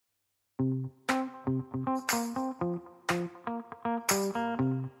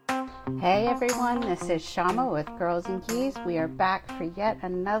Hey everyone, this is Shama with Girls and Geese. We are back for yet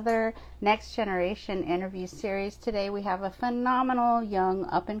another Next Generation interview series. Today we have a phenomenal young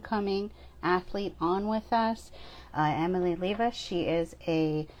up-and-coming athlete on with us, Emily Leva. She is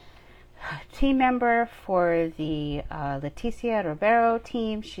a team member for the Leticia Ribeiro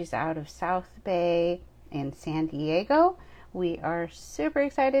team. She's out of South Bay in San Diego. We are super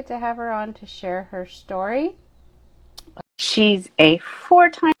excited to have her on to share her story. She's a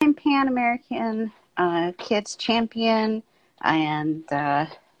four-time Pan American kids champion, and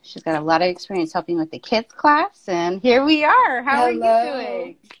she's got a lot of experience helping with the kids class. And here we are. How are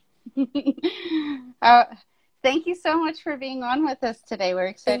you doing? Thank you so much for being on with us today. We're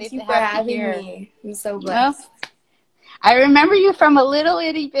excited to have you here. Thank you for having me. I'm so blessed. Well, I remember you from a little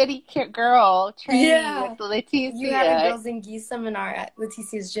itty bitty girl training with Leticia. You had a Girls and Geese seminar at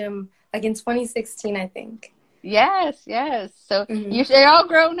Leticia's gym, like in 2016, I think. Yes. So you're all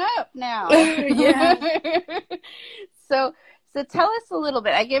grown up now. Yeah. So tell us a little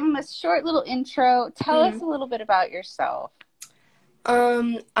bit. I gave him a short little intro. Tell us a little bit about yourself.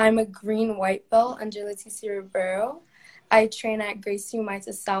 I'm a green white belt under Leticia Ribeiro. I train at Gracie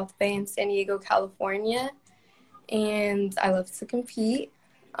Humaita South Bay in San Diego, California, and I love to compete.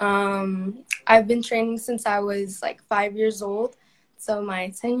 I've been training since I was like 5 years old, so my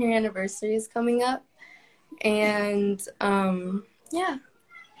 10-year anniversary is coming up. And yeah,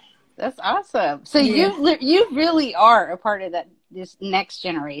 that's awesome. So you really are a part of this next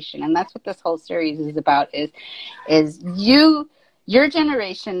generation, and that's what this whole series is about. Is your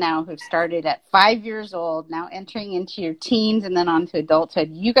generation now, who started at 5 years old, now entering into your teens and then on to adulthood.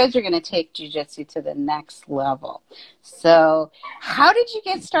 You guys are going to take jiu-jitsu to the next level. So how did you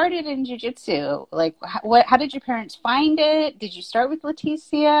get started in jiu-jitsu? Like, how did your parents find it? Did you start with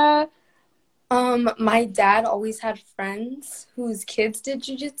Leticia? My dad always had friends whose kids did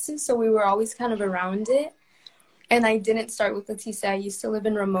jiu-jitsu, so we were always kind of around it. And I didn't start with Leticia. I used to live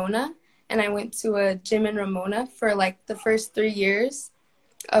in Ramona, and I went to a gym in Ramona for like the first 3 years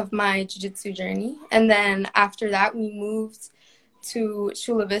of my jiu-jitsu journey. And then after that, we moved to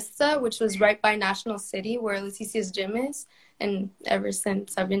Chula Vista, which was right by National City, where Leticia's gym is. And ever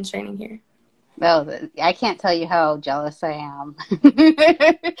since, I've been training here. Well, I can't tell you how jealous I am.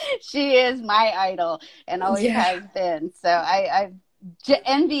 She is my idol and always has been. So I'm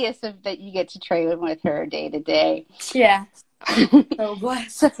envious of that you get to train with her day to day. Yeah. So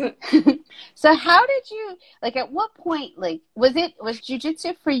blessed. So how did you, like, at what point, like, was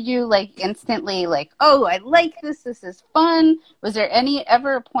jiu-jitsu for you, like, instantly, like, oh, I like this is fun? Was there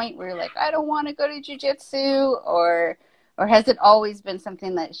ever a point where you're like, I don't want to go to jiu-jitsu, or has it always been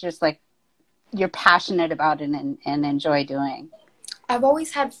something that's just, like, you're passionate about and enjoy doing? I've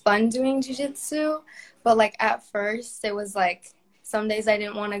always had fun doing jiu-jitsu, but, like, at first, it was, like, some days I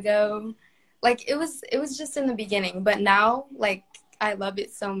didn't want to go. Like, it was just in the beginning, but now, like, I love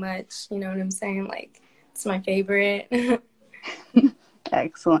it so much. You know what I'm saying? Like, it's my favorite.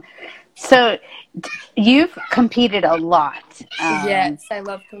 Excellent. So you've competed a lot. Yes, I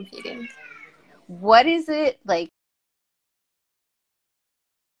love competing. What is it like?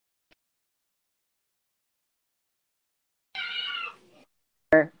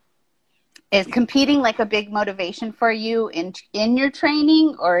 Is competing like a big motivation for you in your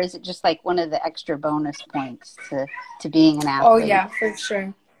training, or is it just like one of the extra bonus points to being an athlete? Oh yeah, for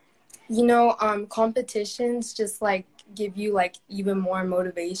sure. You know, competitions just like give you like even more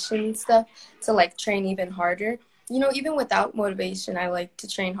motivation and stuff to like train even harder. You know, even without motivation, I like to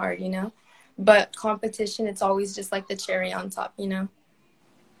train hard, you know, but competition, it's always just like the cherry on top, you know.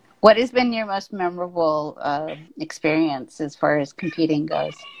 What has been your most memorable experience as far as competing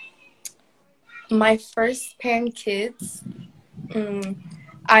goes? My first Pan Kids,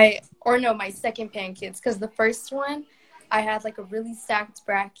 my second Pan Kids, because the first one, I had like a really stacked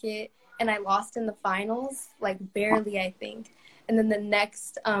bracket, and I lost in the finals, like barely, I think. And then the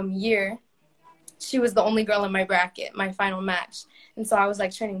next year, she was the only girl in my bracket, my final match. And so I was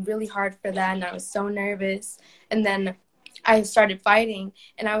like training really hard for that, and I was so nervous. And then I started fighting,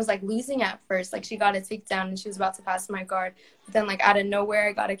 and I was like losing at first. Like, she got a takedown, and she was about to pass my guard. But then, like, out of nowhere,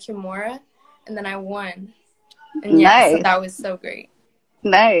 I got a Kimura. And then I won. And nice. So that was so great.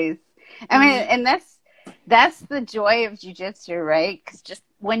 Nice. I mean, and that's the joy of jiu-jitsu, right? Because just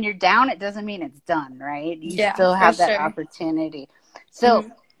when you're down, it doesn't mean it's done, right? You still have that opportunity. So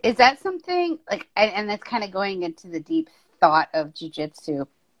is that something, like, and that's kind of going into the deep thought of jiu-jitsu,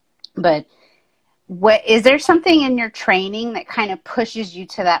 but is there something in your training that kind of pushes you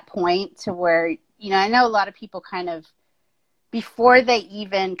to that point to where, you know, I know a lot of people kind of before they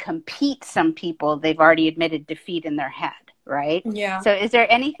even compete, some people, they've already admitted defeat in their head, right? Yeah. So is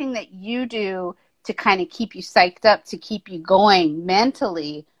there anything that you do to kind of keep you psyched up, to keep you going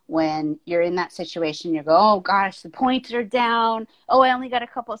mentally when you're in that situation? You go, oh gosh, the points are down. Oh, I only got a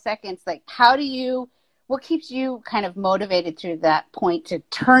couple of seconds. Like, what keeps you kind of motivated to that point to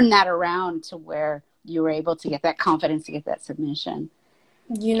turn that around to where you were able to get that confidence to get that submission?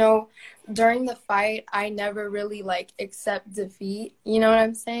 You know, during the fight, I never really like accept defeat. You know what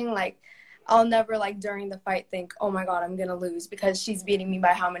I'm saying? Like, I'll never like during the fight think, oh my God, I'm gonna lose because she's beating me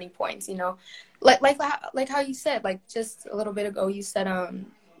by how many points, you know? Like how you said, like just a little bit ago, you said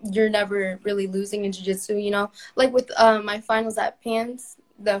you're never really losing in jiu-jitsu, you know? Like with my finals at PANS,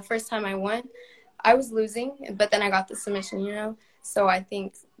 the first time I won, I was losing, but then I got the submission, you know? So I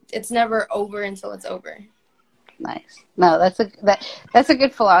think it's never over until it's over. Nice. No, that's a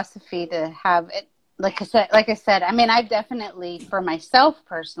good philosophy to have. It like I said. I mean, I've definitely, for myself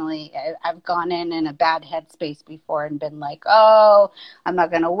personally, I've gone in a bad headspace before and been like, oh, I'm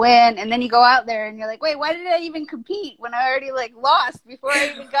not gonna win, and then you go out there and you're like, wait, why did I even compete when I already like lost before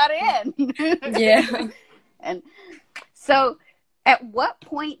I even got in? Yeah. And so, at what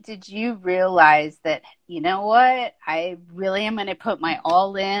point did you realize that, you know what, I really am going to put my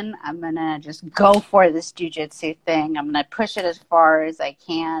all in. I'm going to just go for this jiu-jitsu thing. I'm going to push it as far as I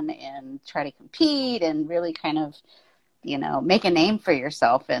can and try to compete and really kind of, you know, make a name for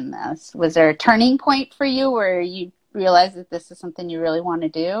yourself in this. Was there a turning point for you where you realized that this is something you really want to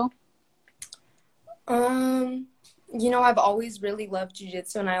do? You know, I've always really loved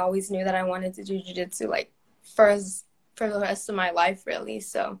jiu-jitsu, and I always knew that I wanted to do jiu-jitsu like for the rest of my life, really.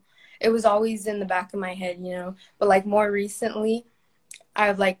 So it was always in the back of my head, you know. But like more recently,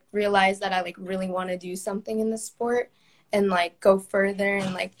 I've like realized that I like really want to do something in the sport and like go further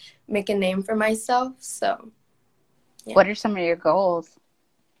and like make a name for myself. So yeah. What are some of your goals?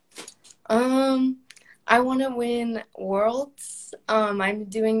 I want to win worlds.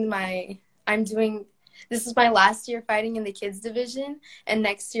 This is my last year fighting in the kids division, and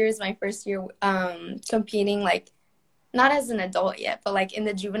next year is my first year competing, like not as an adult yet, but like in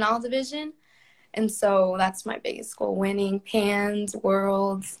the juvenile division. And so that's my biggest goal, winning PANS,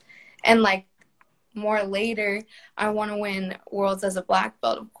 worlds, and like more later, I want to win worlds as a black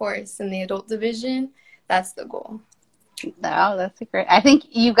belt, of course, in the adult division. That's the goal. No, that's a great. I think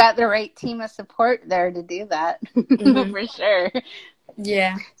you got the right team of support there to do that. Mm-hmm. For sure.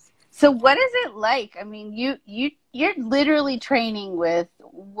 Yeah. So what is it like? I mean, you're literally training with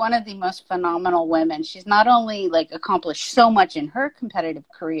one of the most phenomenal women. She's not only like accomplished so much in her competitive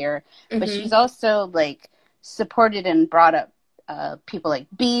career, but Mm-hmm. she's also like supported and brought up people like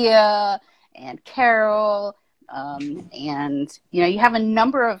Bia and Carol, and you know, you have a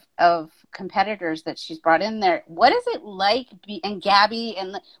number of competitors that she's brought in there. What is it like and Gabby,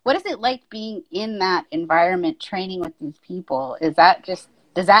 and what is it like being in that environment training with these people?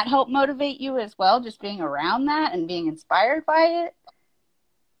 Does that help motivate you as well, just being around that and being inspired by it?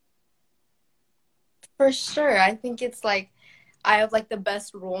 For sure. I think it's like I have like the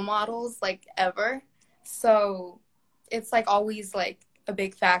best role models like ever. So it's like always like a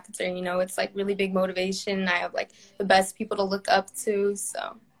big factor, you know. It's like really big motivation. I have like the best people to look up to,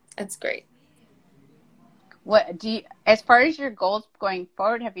 so it's great. What do you, as far as your goals going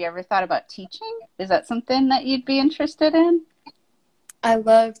forward, have you ever thought about teaching? Is that something that you'd be interested in? I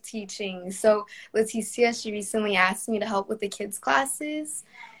love teaching. So Leticia, she recently asked me to help with the kids' classes.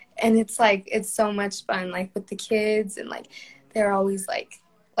 And it's like, it's so much fun, like with the kids. And like, they're always like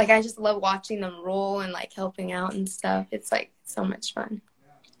I just love watching them roll and like helping out and stuff. It's like so much fun.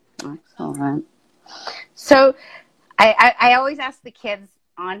 Excellent. So I always ask the kids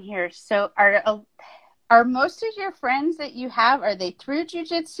on here, so are most of your friends that you have, are they through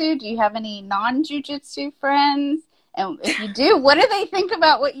jiu-jitsu? Do you have any non-jiu-jitsu friends? And if you do, what do they think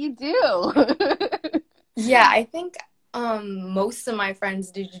about what you do? Yeah, I think most of my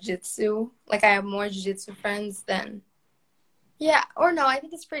friends do jiu-jitsu. Like I have more jiu-jitsu friends than, yeah, or no, I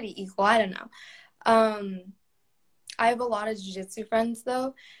think it's pretty equal. I don't know. I have a lot of jiu-jitsu friends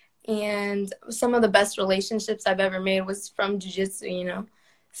though, and some of the best relationships I've ever made was from jiu-jitsu, you know.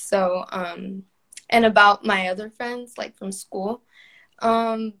 So, and about my other friends, like from school,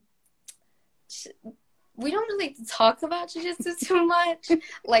 we don't really talk about jiu-jitsu too much.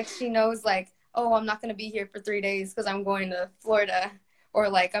 Like she knows like, oh, I'm not going to be here for 3 days because I'm going to Florida, or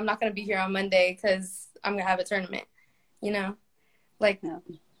like I'm not going to be here on Monday because I'm going to have a tournament, you know, like, no.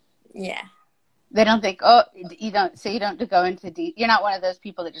 Yeah. They don't think, oh, you don't go into you're not one of those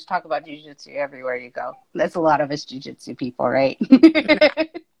people that just talk about jiu-jitsu everywhere you go. That's a lot of us jiu-jitsu people, right?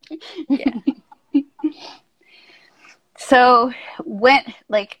 Yeah. So when,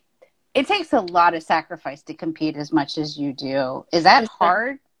 like, it takes a lot of sacrifice to compete as much as you do. Is that For sure.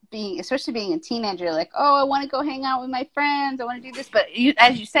 hard? Especially being a teenager, like, oh, I want to go hang out with my friends. I want to do this. But you,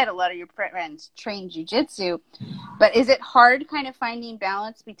 as you said, a lot of your friends train jujitsu. But is it hard kind of finding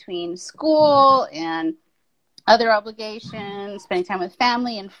balance between school and other obligations, spending time with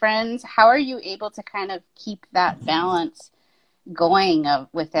family and friends? How are you able to kind of keep that balance going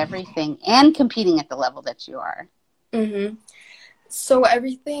with everything and competing at the level that you are? Mm-hmm. So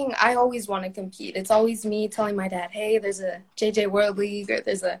everything, I always want to compete. It's always me telling my dad, hey, there's a JJ World League or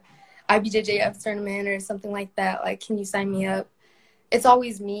there's a IBJJF tournament or something like that. Like, can you sign me up? It's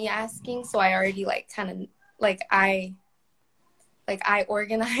always me asking. So I already I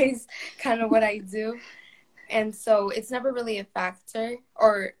organize kind of what I do. And so it's never really a factor,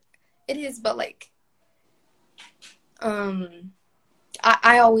 or it is, but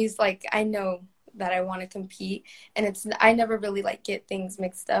I always I know that I want to compete, and I never really get things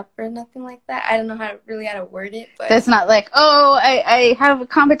mixed up or nothing like that. I don't know how to word it, but it's not like, oh, I have a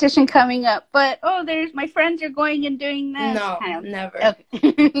competition coming up, but oh, there's my friends are going and doing this. No, kind of, never.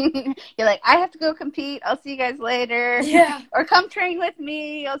 Okay. You're like, I have to go compete. I'll see you guys later. Yeah. Or come train with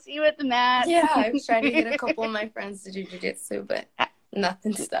me. I'll see you at the mat. Yeah, I've tried to get a couple of my friends to do jiu-jitsu, but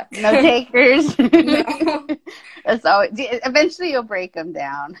nothing stuck. No takers. No. That's always. Eventually, you'll break them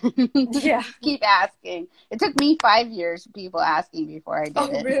down. Yeah. Keep asking. It took me 5 years of people asking before I did it.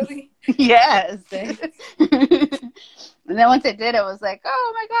 Oh, really? Yes. And then once I did, it was like,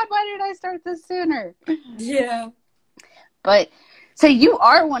 oh my God, why did I start this sooner? Yeah. But so you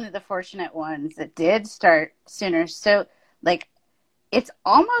are one of the fortunate ones that did start sooner. So it's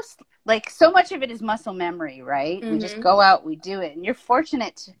almost like so much of it is muscle memory, right? Mm-hmm. We just go out, we do it. And you're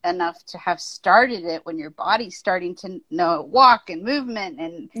fortunate enough to have started it when your body's starting to know walk and movement.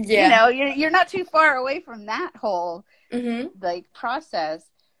 And, you're not too far away from that whole, process.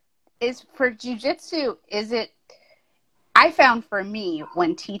 Is for jiu-jitsu, I found for me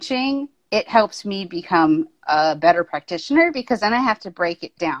when teaching, it helps me become a better practitioner because then I have to break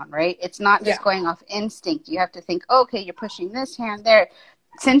it down, right? It's not just going off instinct. You have to think, okay, you're pushing this hand there.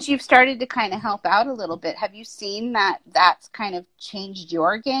 Since you've started to kind of help out a little bit, have you seen that that's kind of changed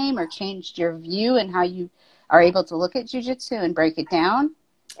your game or changed your view and how you are able to look at jiu-jitsu and break it down?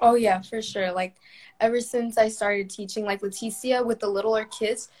 Oh, yeah, for sure. Ever since I started teaching, Leticia with the littler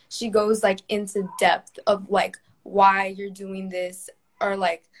kids, she goes, into depth of, why you're doing this or,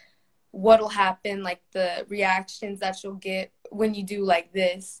 what'll happen, the reactions that you'll get when you do,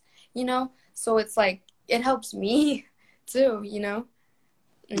 this, So it's, it helps me, too,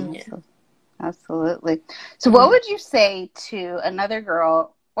 Yeah. Absolutely. So what would you say to another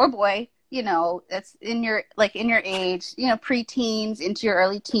girl or boy, that's in your age, preteens into your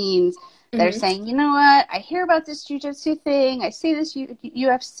early teens, they're saying, you know what, I hear about this jiu-jitsu thing. I see this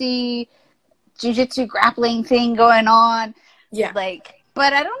UFC jiu-jitsu grappling thing going on. Yeah.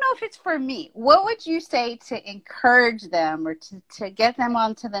 But I don't know if it's for me. What would you say to encourage them or to get them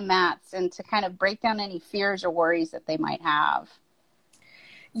onto the mats and to kind of break down any fears or worries that they might have?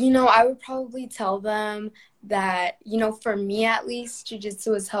 I would probably tell them that, for me at least,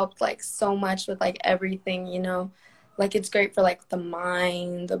 jiu-jitsu has helped so much with everything, it's great for the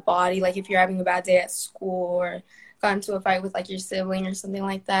mind, the body, if you're having a bad day at school or got into a fight with your sibling or something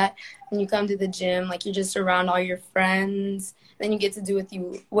like that, and you come to the gym, you're just around all your friends, then you get to do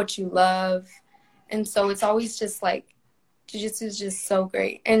what you love. And so it's always just jiu-jitsu is just so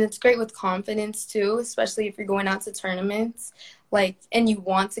great. And it's great with confidence too, especially if you're going out to tournaments, and you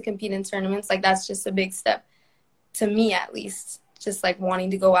want to compete in tournaments, that's just a big step to me, at least, just wanting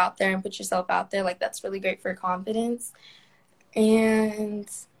to go out there and put yourself out there. That's really great for confidence. And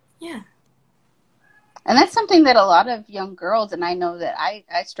yeah. And that's something that a lot of young girls, and I know that I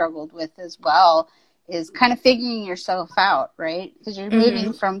struggled with as well, is kind of figuring yourself out, right? Because you're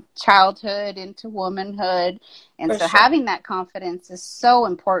moving from childhood into womanhood. And so having that confidence is so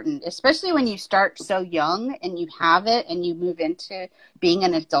important, especially when you start so young and you have it and you move into being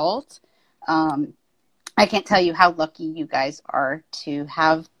an adult. I can't tell you how lucky you guys are to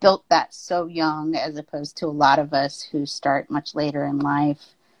have built that so young as opposed to a lot of us who start much later in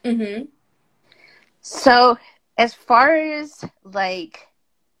life. Mm-hmm. So as far as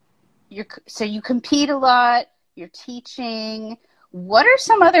you compete a lot, you're teaching, what are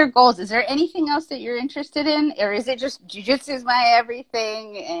some other goals? Is there anything else that you're interested in? Or is it just jiu-jitsu is my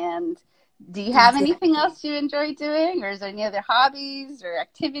everything? And do you have anything else you enjoy doing? Or is there any other hobbies or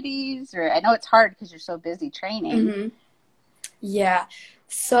activities? Or I know it's hard because you're so busy training. Mm-hmm. Yeah.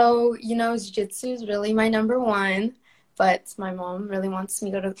 So, jiu-jitsu is really my number one. but my mom really wants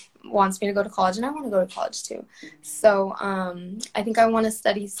me to go to college, and I want to go to college too. So I think I want to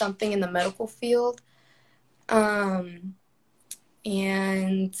study something in the medical field. And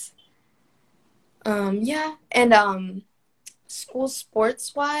yeah, and school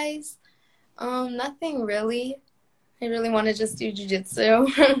sports wise, nothing really. I really want to just do jiu-jitsu.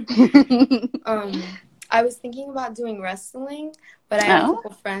 I was thinking about doing wrestling, but I had a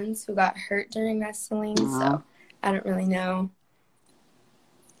couple friends who got hurt during wrestling, so I don't really know.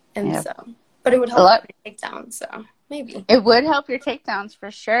 And but it would help your takedown, so maybe. It would help your takedowns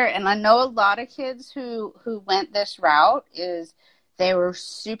for sure. And I know a lot of kids who went this route is they were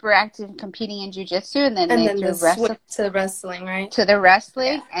super active competing in jiu-jitsu, and then they switch to wrestling, right? To the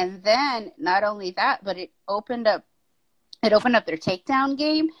wrestling, and then not only that, but it opened up their takedown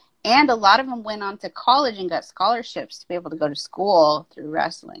game. And a lot of them went on to college and got scholarships to be able to go to school through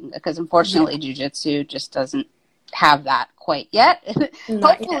wrestling, because unfortunately jiu-jitsu just doesn't have that quite yet.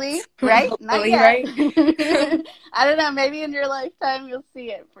 Hopefully, yet. right? Hopefully, not yet. Right? I don't know. Maybe in your lifetime you'll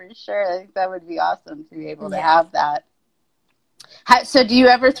see it for sure. I think that would be awesome to be able to have that. So do you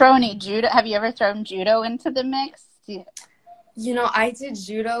ever throw any judo? Have you ever thrown judo into the mix? You know, I did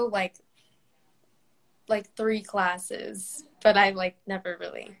judo like 3 classes, but I never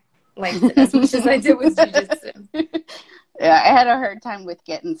really liked it as much as I did with jiu-jitsu. Yeah, I had a hard time with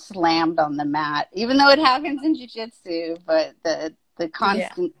getting slammed on the mat, even though it happens in jiu-jitsu, but the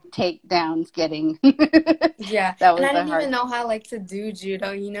constant takedowns getting yeah. That was and I didn't even know how to do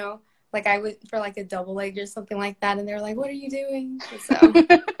judo, you know. I went for a double leg or something like that, and they were like, "What are you doing?" So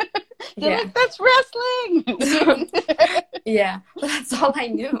that's wrestling. Yeah, but that's all I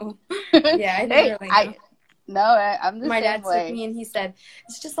knew. Yeah, I didn't really know. I'm the My same dad way. took me and he said,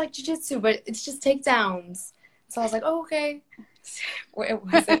 "It's just like jiu-jitsu, but it's just takedowns." So I was like, "Oh, okay." Well, it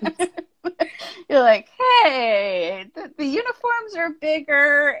wasn't. You're like, hey, the uniforms are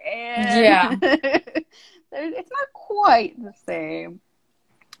bigger, and it's not quite the same.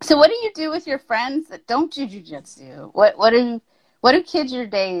 So what do you do with your friends that don't do jiu-jitsu? What do kids your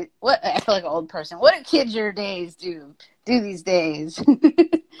days? I feel like an old person. What do kids your days do these days?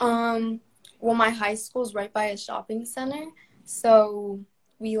 Well, my high school's right by a shopping center, so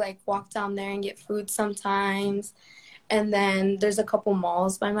we walk down there and get food sometimes. And then there's a couple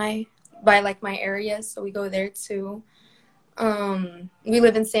malls by my area, so we go there too. We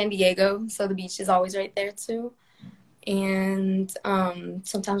live in San Diego, so the beach is always right there too. And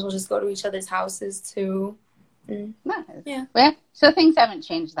sometimes we'll just go to each other's houses too. Nice. Yeah. Well, so things haven't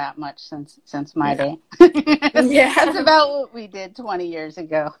changed that much since my day. Yeah. That's about what we did 20 years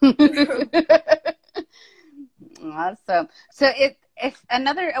ago. Awesome. So it's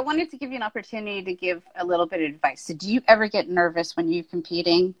another, I wanted to give you an opportunity to give a little bit of advice. So do you ever get nervous when you're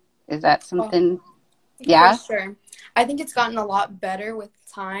competing? Is that something? Yeah. For sure. I think it's gotten a lot better with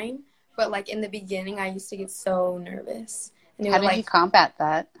time, but in the beginning I used to get so nervous. And how did you combat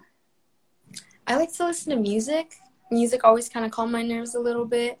that? I like to listen to music. Music always kind of calmed my nerves a little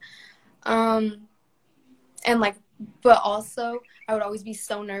bit. But also I would always be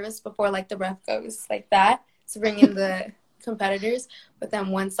so nervous before the ref goes like that to bring in the competitors. But then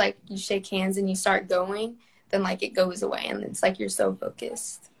once you shake hands and you start going, then it goes away and it's you're so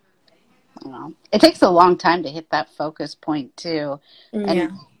focused. Well, it takes a long time to hit that focus point too.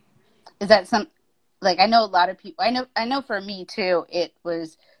 And is that I know a lot of people, I know for me too, it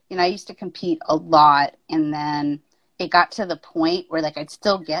was, I used to compete a lot, and then it got to the point where I'd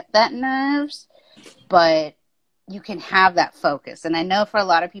still get that nerves, but you can have that focus. And I know for a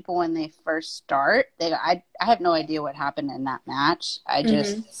lot of people when they first start, I have no idea what happened in that match. I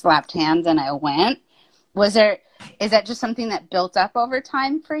just slapped hands and I went. Is that just something that built up over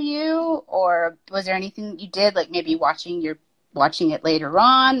time for you, or was there anything you did, maybe watching it later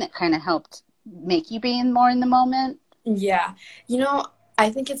on, that kind of helped make you be more in the moment? Yeah. I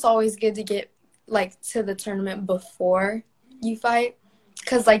think it's always good to get to the tournament before you fight,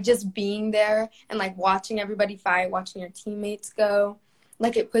 because just being there and watching everybody fight, watching your teammates go,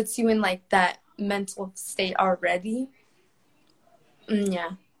 it puts you in that mental state already.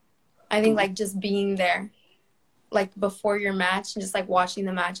 Yeah. I think just being there before your match and just watching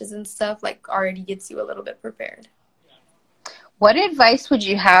the matches and stuff already gets you a little bit prepared. What advice would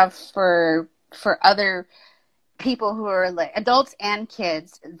you have for other people who are adults and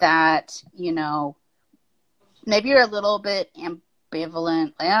kids that, maybe you're a little bit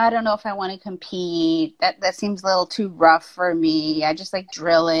ambivalent, I don't know if I want to compete, that seems a little too rough for me, I just like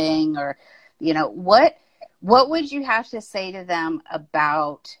drilling, or what would you have to say to them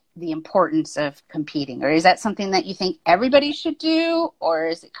about the importance of competing? Or is that something that you think everybody should do? Or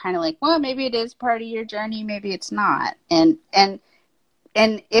is it kind of like, well, maybe it is part of your journey, maybe it's not? And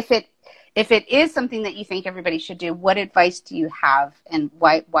if it is something that you think everybody should do, what advice do you have, and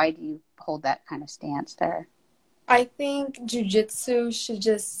why do you hold that kind of stance there? I think jiu-jitsu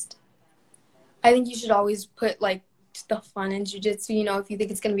I think you should always put like the fun in jiu-jitsu. You know, if you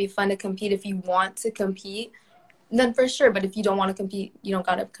think it's going to be fun to compete, if you want to compete, then for sure. But if you don't want to compete, you don't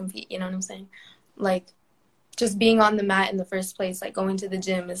got to compete. You know what I'm saying? Like, just being on the mat in the first place, like going to the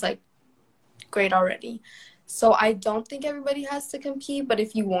gym is like great already. So I don't think everybody has to compete, but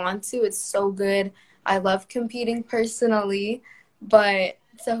if you want to, it's so good. I love competing personally, but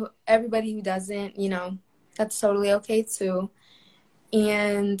so everybody who doesn't, you know, that's totally okay too.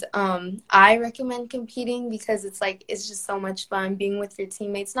 And I recommend competing because it's just so much fun being with your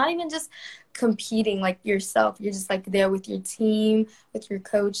teammates. Not even just competing like yourself. You're just like there with your team, with your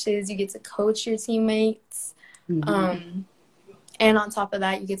coaches. You get to coach your teammates. Mm-hmm. And on top of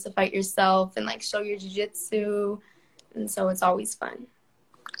that, you get to fight yourself and like show your jiu-jitsu. And so it's always fun.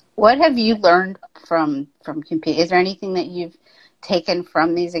 What have you learned from competing? Is there anything that you've taken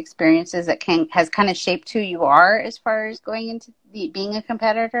from these experiences that has kind of shaped who you are as far as going into being a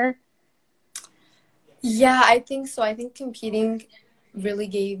competitor? Yeah, I think so. I think competing really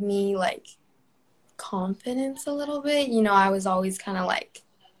gave me like confidence a little bit. You know, I was always kind of like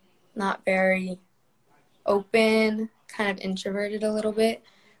not very open, kind of introverted a little bit,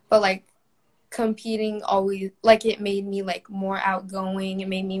 but like competing always, like, it made me like more outgoing. It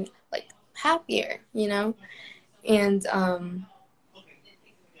made me like happier, you know? And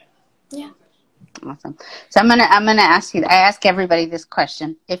yeah. Awesome. So I'm gonna ask you. I ask everybody this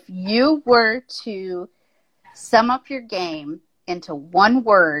question: if you were to sum up your game into one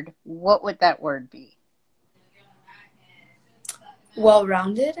word, what would that word be?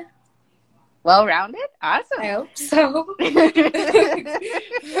 Well-rounded. Well-rounded? Awesome. I hope so.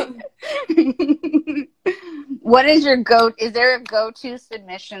 What is your is there a go-to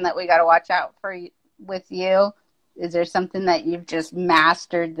submission that we got to watch out for with you? Is there something that you've just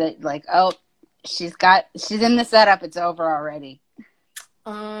mastered that like, oh, she's in the setup, it's over already?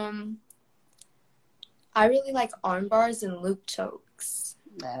 I really like arm bars and loop chokes.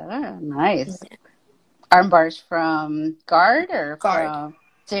 Oh, nice. Yeah. Arm bars from guard or guard?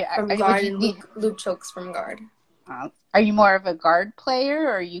 From guard and loop chokes from guard. Are you more of a guard player,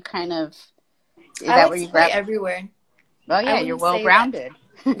 or are you kind of? Is I that like where you play everywhere. Oh yeah, you're well-rounded.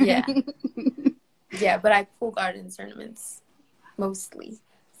 Yeah. Yeah, but I pull guard in tournaments mostly.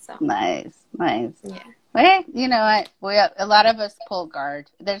 So nice. Yeah. Well, you know what? A lot of us pull guard.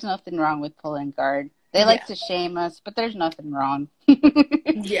 There's nothing wrong with pulling guard. They like to shame us, but there's nothing wrong.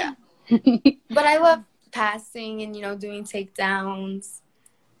 Yeah. But I love passing and, you know, doing takedowns.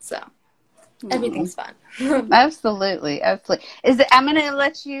 So everything's fun. Absolutely. I'm going to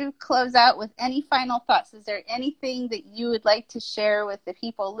let you close out with any final thoughts. Is there anything that you would like to share with the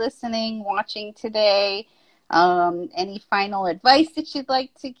people listening, watching today? Any final advice that you'd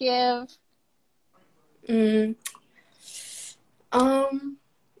like to give?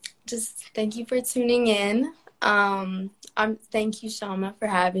 Just thank you for tuning in. Thank you, Shama, for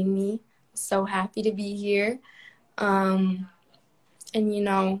having me. I'm so happy to be here. And, you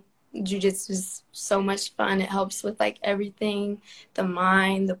know, jiu-jitsu is so much fun. It helps with, like, everything, the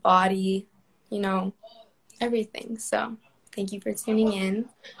mind, the body, you know, everything. So thank you for tuning in.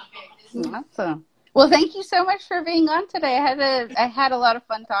 Awesome. Well, thank you so much for being on today. I had a lot of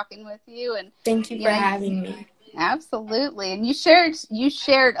fun talking with you. And thank you for having me. Absolutely. And you touched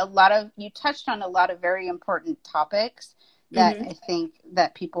on a lot of very important topics that I think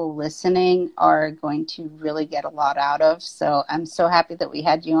that people listening are going to really get a lot out of. So I'm so happy that we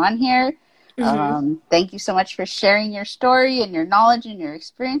had you on here. Thank you so much for sharing your story and your knowledge and your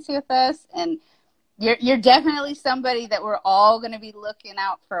experience with us. And you're definitely somebody that we're all going to be looking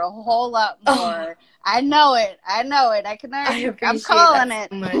out for a whole lot more. I know it. I'm calling it.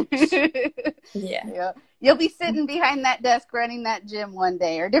 So much. Yeah. You'll be sitting behind that desk running that gym one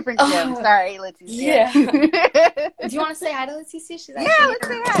day, or different gym. Sorry, Leticia. Yeah. Do you want to say hi to Leticia? She's let's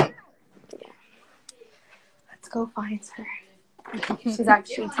say hi. Yeah. Let's go find her. She's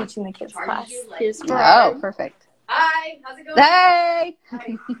actually teaching the kids class. Here's her. Oh, perfect. Hi. How's it going? Hey.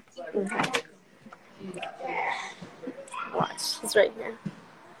 Watch. She's right here.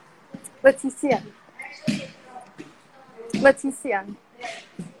 Leticia. Do you want to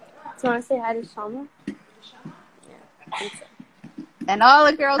say hi to Shama? And all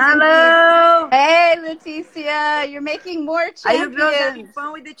the girls. Hello. Hey, Leticia, you're making more champions. Are you girls having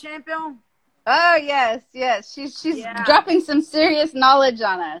fun with the champion? Oh yes, yes. She's Yeah. dropping some serious knowledge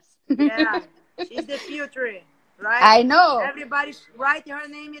on us. Yeah. She's the future, right? I know. Everybody write her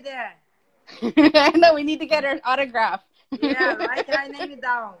name there. I know. We need to get her autograph. Yeah, write her name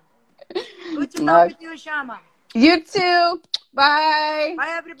down. Good to talk with you, Shama. You too. Bye.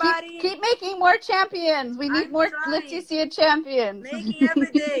 Bye, everybody. Keep making more champions. We need more Leticia champions. Making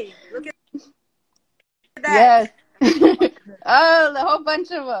every day. Look at that. Yes. Oh, the whole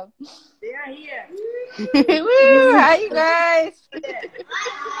bunch of them. They are here. Woo! Hi, you guys.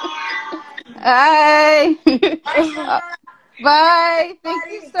 Hi. Bye.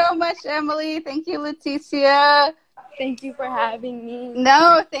 Thank you so much, Emily. Thank you, Leticia. Thank you for having me.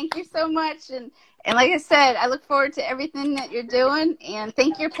 No, thank you so much. And like I said, I look forward to everything that you're doing. And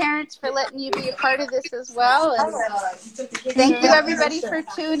thank your parents for letting you be a part of this as well. And thank you, everybody, for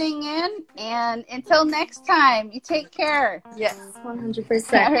tuning in. And until next time, you take care. Yes,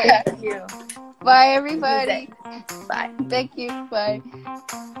 100%. Right. Thank you. Bye, everybody. Bye. Thank you. Bye.